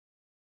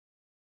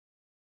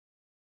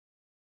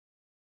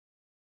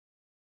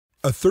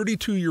A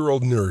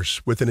 32-year-old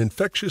nurse with an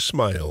infectious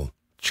smile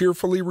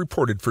cheerfully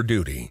reported for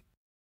duty,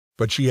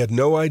 but she had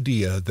no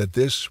idea that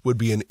this would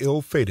be an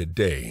ill-fated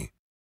day.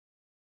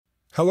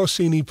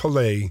 Halosini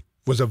Pillay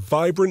was a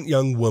vibrant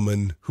young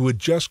woman who had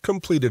just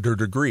completed her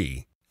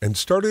degree and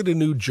started a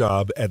new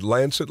job at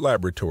Lancet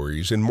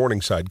Laboratories in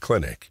Morningside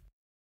Clinic.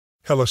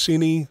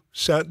 Halosini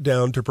sat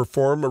down to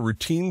perform a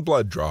routine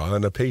blood draw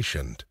on a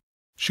patient.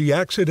 She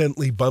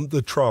accidentally bumped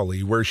the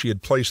trolley where she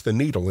had placed the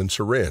needle and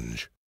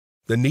syringe.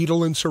 The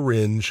needle and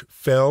syringe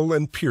fell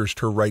and pierced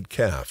her right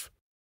calf.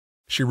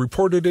 She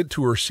reported it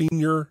to her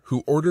senior,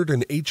 who ordered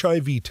an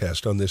HIV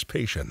test on this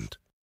patient.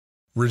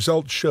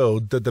 Results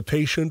showed that the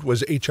patient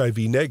was HIV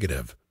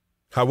negative.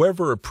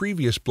 However, a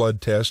previous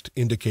blood test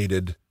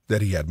indicated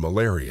that he had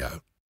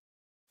malaria.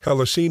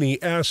 Halosini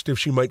asked if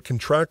she might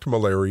contract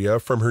malaria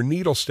from her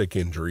needle stick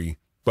injury,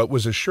 but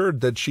was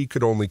assured that she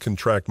could only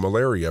contract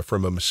malaria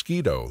from a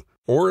mosquito,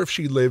 or if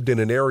she lived in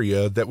an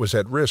area that was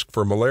at risk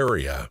for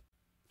malaria.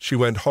 She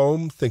went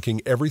home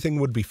thinking everything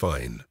would be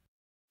fine.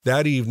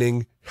 That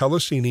evening,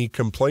 Halosini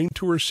complained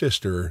to her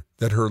sister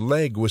that her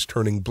leg was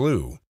turning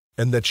blue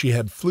and that she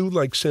had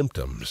flu-like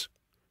symptoms.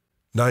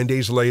 9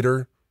 days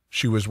later,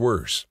 she was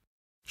worse.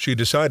 She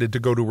decided to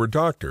go to her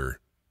doctor,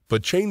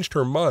 but changed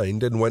her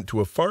mind and went to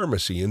a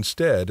pharmacy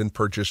instead and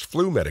purchased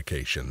flu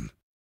medication.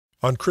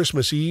 On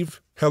Christmas Eve,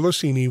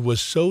 Halosini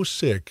was so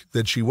sick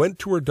that she went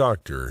to her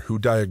doctor, who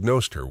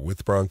diagnosed her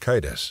with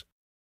bronchitis.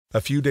 A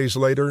few days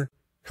later,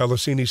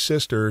 Halosini's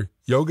sister,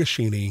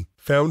 Yogashini,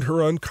 found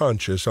her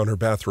unconscious on her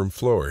bathroom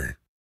floor.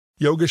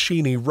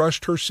 Yogashini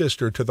rushed her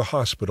sister to the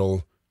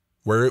hospital,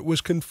 where it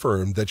was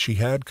confirmed that she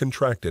had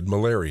contracted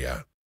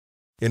malaria.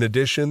 In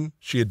addition,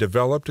 she had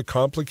developed a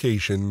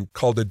complication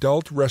called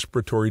adult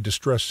respiratory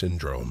distress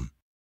syndrome.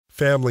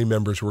 Family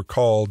members were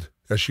called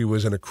as she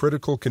was in a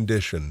critical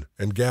condition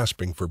and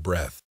gasping for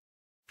breath.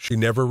 She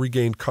never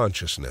regained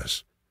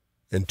consciousness,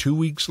 and 2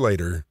 weeks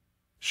later,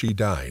 she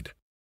died.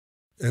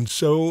 And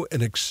so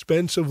an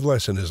expensive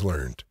lesson is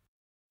learned.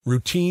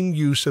 Routine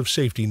use of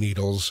safety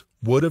needles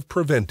would have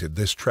prevented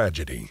this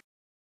tragedy.